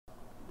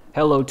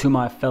Hello to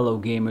my fellow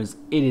gamers,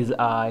 it is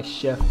I,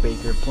 Chef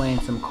Baker, playing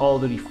some Call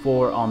of Duty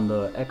 4 on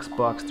the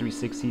Xbox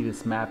 360.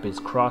 This map is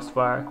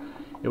Crossfire.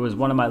 It was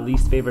one of my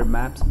least favorite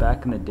maps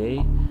back in the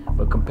day,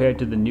 but compared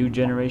to the new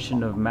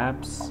generation of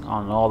maps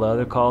on all the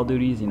other Call of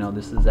Duties, you know,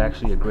 this is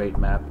actually a great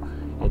map.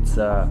 It's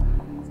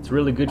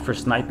really good for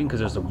sniping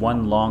because there's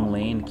one long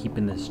lane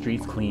keeping the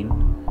streets clean.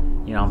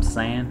 You know what I'm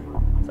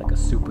saying? It's like a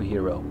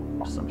superhero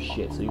or some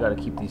shit. So you gotta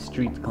keep these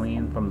streets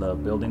clean from the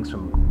buildings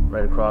from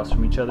right across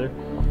from each other.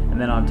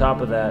 And then on top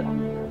of that,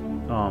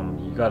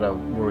 you gotta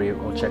worry.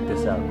 Oh, check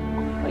this out!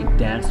 I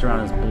danced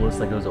around his bullets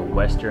like it was a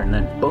western, and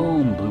then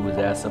boom, blew his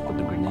ass up with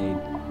the grenade.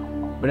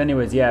 But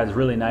anyways, yeah, it's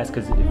really nice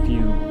because if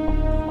you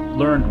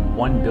learn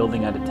one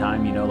building at a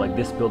time, you know, like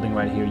this building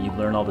right here, you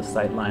learn all the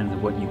sight lines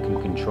of what you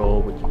can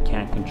control, what you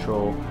can't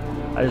control.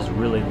 I just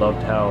really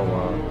loved how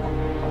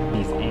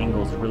these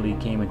angles really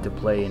came into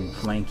play, and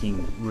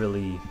flanking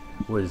really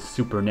was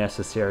super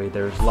necessary.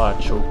 There's a lot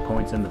of choke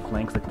points in the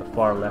flanks, like the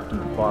far left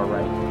and the far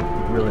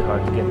right. Really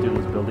hard to get through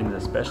those buildings,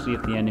 especially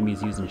if the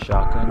enemy's using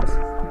shotguns.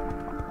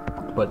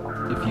 But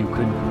if you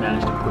could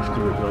manage to push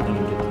through a building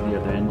and get to the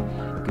other end,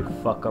 you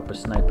could fuck up a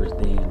sniper's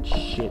day and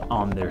shit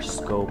on their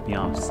scope, you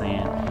know what I'm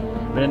saying?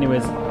 But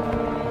anyways,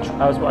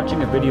 I was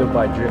watching a video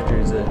by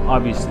Drifters.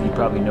 Obviously you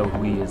probably know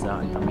who he is.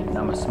 I mean,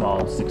 I'm a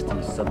small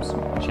 60 subs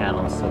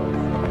channel, so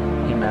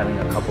him having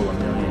a couple of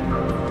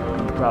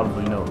million, you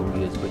probably know who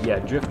he is. But yeah,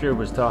 Drifter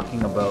was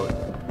talking about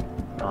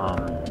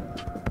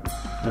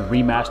the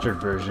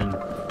remastered version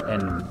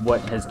and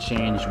what has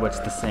changed, what's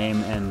the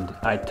same, and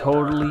I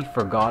totally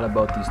forgot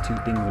about these two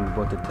things I'm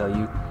about to tell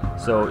you.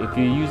 So if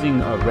you're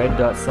using a red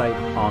dot sight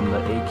on the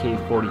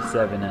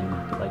AK-47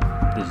 and like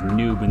this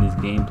noob in this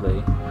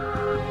gameplay,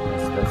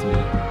 that's me.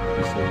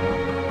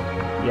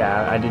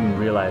 Yeah, I didn't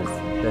realize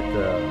that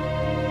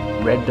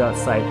the red dot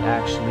sight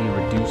actually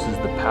reduces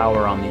the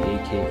power on the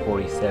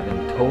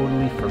AK-47.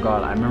 Totally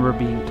forgot. I remember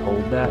being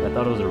told that. I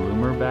thought it was a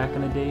rumor back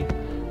in the day.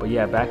 But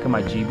yeah, back in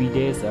my GB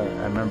days, I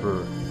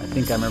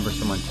think I remember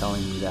someone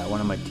telling me that. One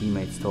of my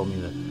teammates told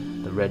me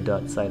that the red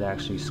dot sight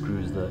actually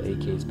screws the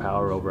AK's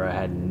power over. I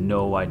had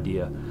no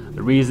idea.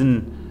 The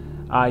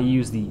reason I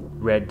use the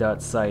red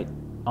dot sight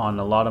on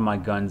a lot of my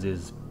guns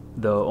is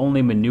the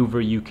only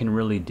maneuver you can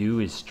really do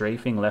is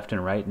strafing left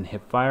and right and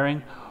hip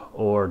firing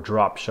or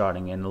drop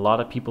shotting. And a lot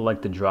of people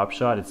like the drop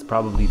shot. It's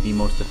probably the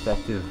most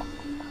effective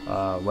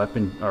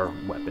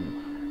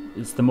weapon.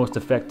 It's the most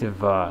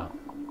effective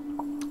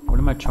what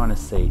am I trying to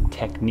say,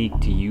 technique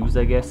to use,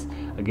 I guess,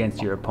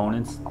 against your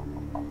opponents.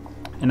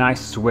 And I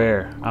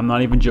swear, I'm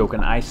not even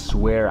joking, I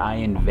swear I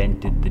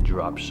invented the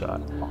drop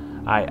shot.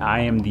 I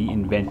am the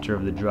inventor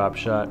of the drop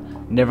shot.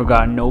 Never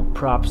got no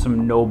props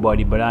from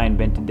nobody, but I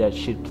invented that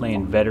shit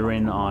playing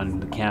veteran on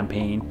the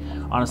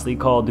campaign. Honestly,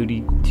 Call of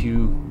Duty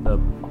 2, the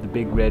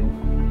Big Red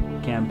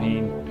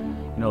campaign,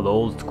 you know, the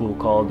old school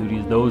Call of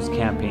Duties, those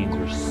campaigns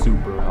were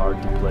super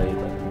hard to play,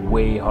 like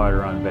way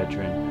harder on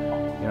veteran.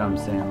 You know what I'm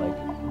saying?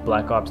 Like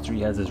Black Ops 3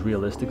 has this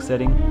realistic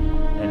setting,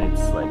 and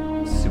it's like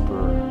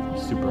super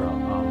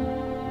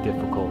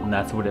difficult, and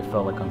that's what it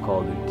felt like on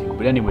Call of Duty 2.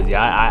 But anyways,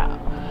 yeah,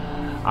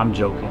 I'm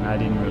joking. I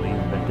didn't really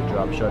invent the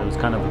drop shot. It was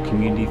kind of a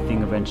community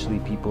thing. Eventually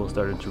people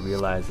started to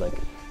realize like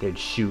they'd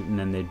shoot and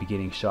then they'd be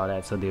getting shot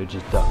at, so they would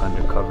just duck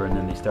under cover, and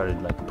then they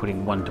started like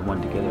putting one to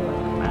one together.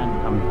 Like,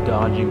 man, I'm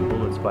dodging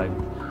bullets by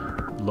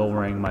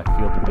lowering my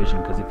field of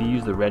vision, because if you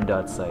use the red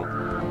dot sight,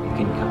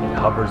 it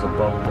hovers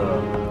above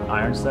the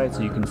iron sight,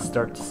 so you can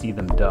start to see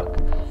them duck.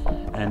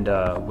 And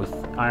with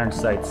iron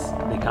sights,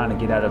 they kind of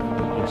get out of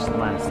your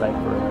line of sight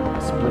for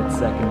a split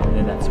second, and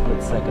in that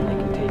split second they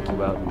can take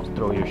you out and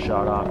throw your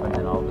shot off, and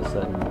then all of a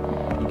sudden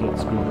you get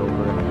screwed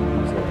over and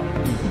you lose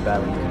an easy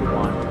battle you could have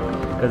won.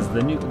 Because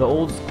the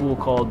old school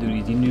Call of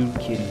Duties, you new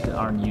kids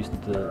aren't used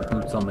to the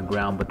boots on the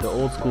ground, but the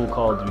old school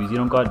Call of Duties, you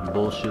don't got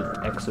bullshit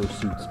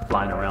exosuits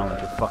flying around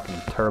like you're fucking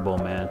Turbo,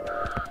 man.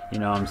 You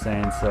know what I'm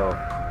saying? So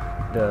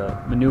the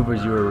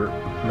maneuvers you were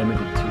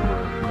limited to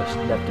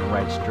were left and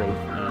right strafe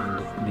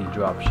and the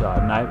drop shot,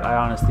 and I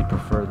honestly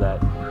prefer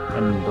that.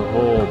 And the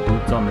whole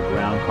boots on the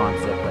ground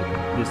concept,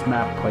 like this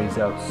map plays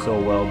out so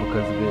well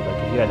because of it.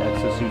 Like if you had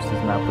exosuits,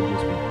 this map would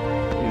just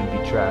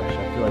be trash.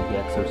 I feel like the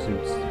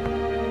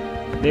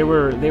exosuits, they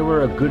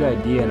were a good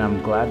idea, and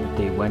I'm glad that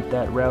they went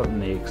that route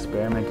and they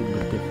experimented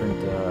with different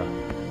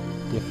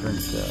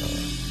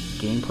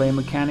gameplay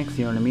mechanics.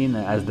 You know what I mean?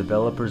 As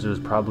developers, it was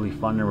probably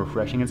fun and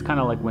refreshing. It's kind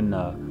of like when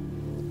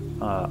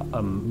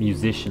a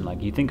musician,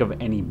 like you think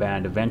of any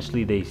band,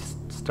 eventually they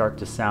start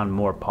to sound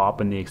more pop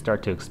and they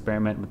start to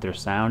experiment with their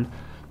sound,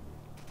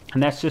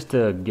 and that's just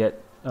to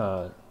get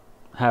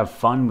have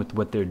fun with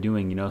what they're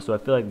doing, you know. So I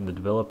feel like the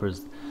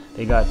developers,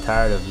 they got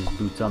tired of just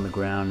boots on the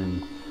ground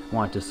and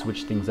wanted to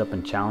switch things up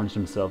and challenge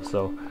themselves.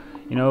 So,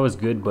 you know, it was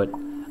good, but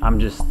I'm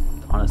just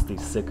honestly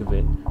sick of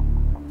it.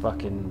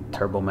 Fucking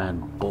Turbo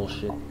Man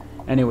bullshit.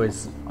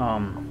 Anyways,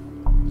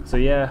 so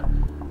yeah,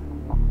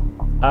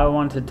 I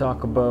wanted to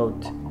talk about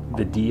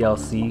the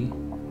DLC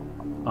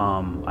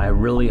I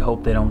really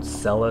hope they don't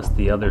sell us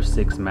the other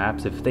 6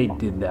 maps. If they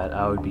did that,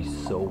 I would be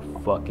so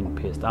fucking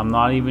pissed. I'm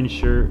not even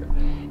sure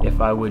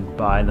if I would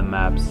buy the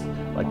maps,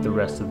 like the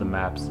rest of the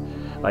maps.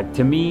 Like,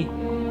 to me,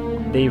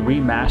 they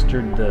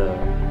remastered the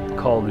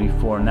Call of Duty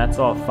 4, and that's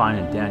all fine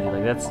and dandy.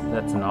 Like,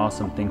 that's an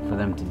awesome thing for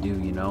them to do,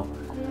 you know.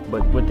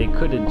 But what they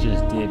could have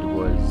just did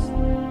was,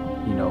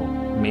 you know,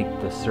 make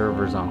the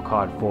servers on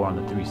COD 4 on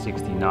the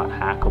 360 not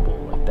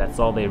hackable. Like, that's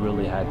all they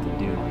really had to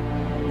do,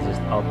 is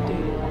just update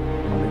it.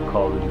 And the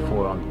Call of Duty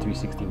 4 on the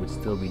 360 would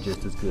still be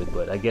just as good.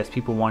 But I guess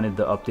people wanted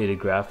the updated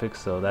graphics,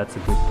 so that's a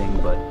good thing.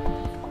 But,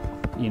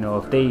 you know,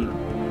 if they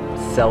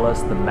sell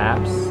us the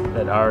maps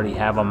that I already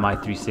have on my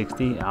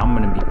 360, I'm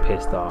gonna be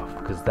pissed off,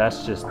 because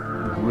that's just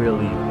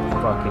really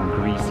fucking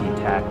greasy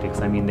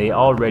tactics. I mean, they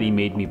already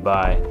made me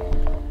buy,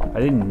 I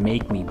didn't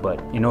make me,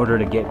 but in order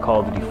to get Call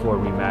of Duty 4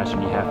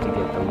 Remastered, you have to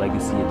get the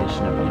Legacy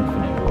Edition of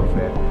Infinite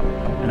Warfare.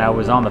 And I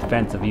was on the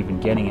fence of even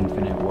getting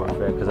Infinite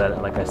Warfare, because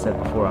like I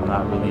said before, I'm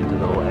not really into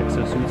the whole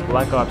exosuits.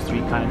 Black Ops 3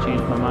 kind of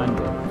changed my mind,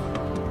 but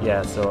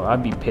yeah, so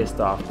I'd be pissed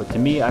off. But to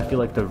me, I feel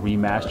like the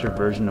remastered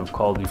version of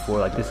Call of Duty 4,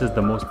 like, this is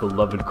the most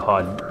beloved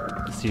COD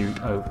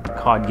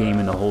game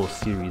in the whole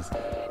series.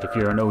 If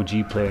you're an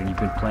OG player and you've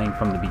been playing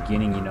from the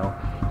beginning, you know,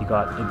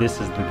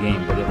 this is the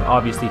game. But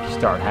obviously, if you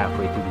start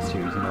halfway through the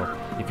series, you know,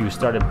 if you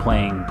started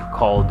playing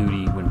Call of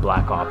Duty when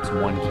Black Ops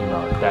 1 came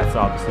out, that's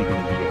obviously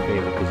going to be your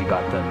favorite, because you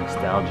got the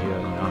nostalgia, you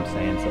know what I'm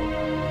saying? So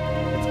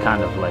it's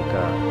kind of like,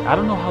 I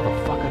don't know how the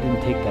fuck I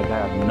didn't take that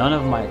guy out.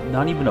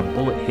 Not even a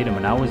bullet hit him,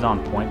 and I was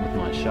on point with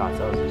my shots.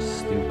 That was just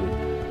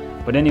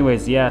stupid. But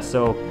anyways, yeah,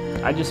 so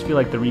I just feel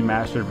like the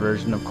remastered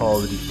version of Call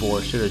of Duty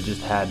 4 should have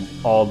just had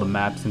all the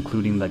maps,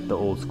 including like the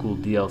old school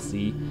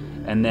DLC.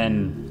 And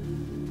then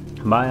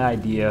my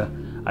idea,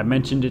 I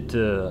mentioned it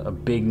to a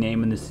big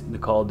name in the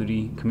Call of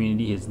Duty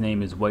community. His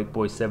name is White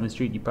Boy 7th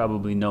Street. You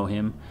probably know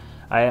him.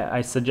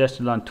 I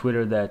suggested on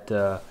Twitter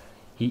that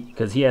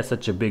because he has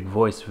such a big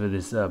voice for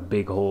this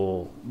big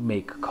whole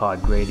make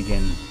COD great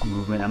again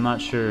movement. I'm not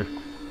sure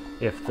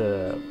if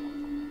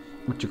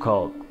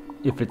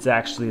if it's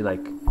actually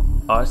like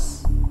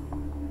us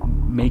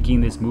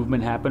making this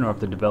movement happen, or if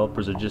the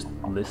developers are just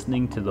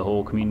listening to the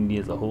whole community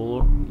as a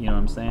whole, you know what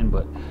I'm saying?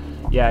 But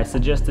yeah, I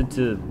suggested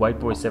to White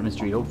Boy 7th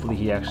Street, hopefully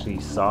he actually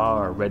saw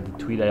or read the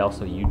tweet. I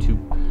also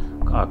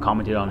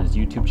commented on his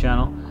YouTube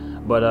channel.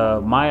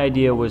 But my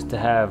idea was to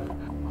have,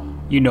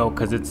 you know,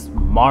 because it's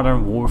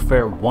Modern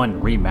Warfare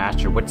 1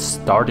 Remastered, what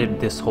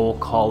started this whole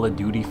Call of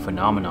Duty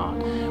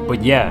phenomenon.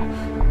 But yeah,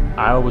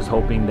 I was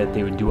hoping that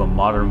they would do a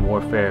Modern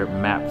Warfare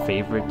map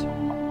favorite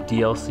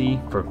DLC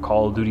for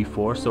Call of Duty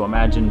 4. So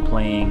imagine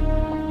playing,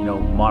 you know,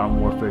 Modern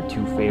Warfare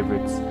 2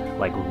 favorites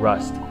like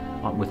Rust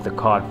with the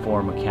COD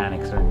 4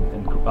 mechanics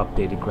and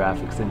updated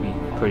graphics. It'd be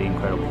pretty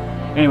incredible.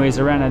 Anyways,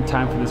 I ran out of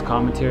time for this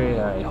commentary.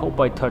 I hope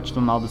I touched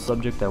on all the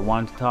subject I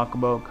wanted to talk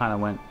about. Kind of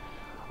went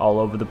all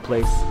over the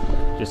place.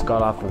 Just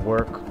got off of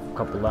work a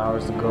couple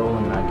hours ago,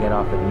 and I get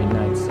off at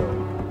midnight, so,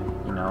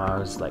 you know, I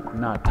was like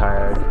not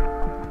tired,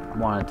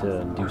 wanted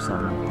to do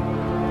something.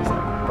 It's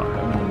like, fuck,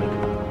 I need to make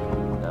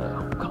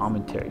a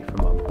commentary for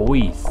my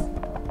boys.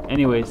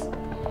 Anyways,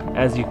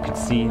 as you can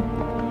see,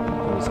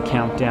 it was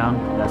Countdown.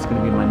 That's going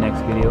to be my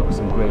next video,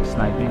 some great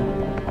sniping.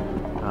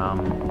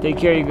 Take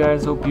care, you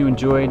guys. Hope you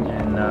enjoyed,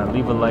 and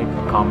leave a like,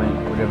 comment,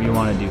 whatever you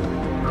want to do.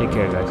 Take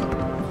care, guys.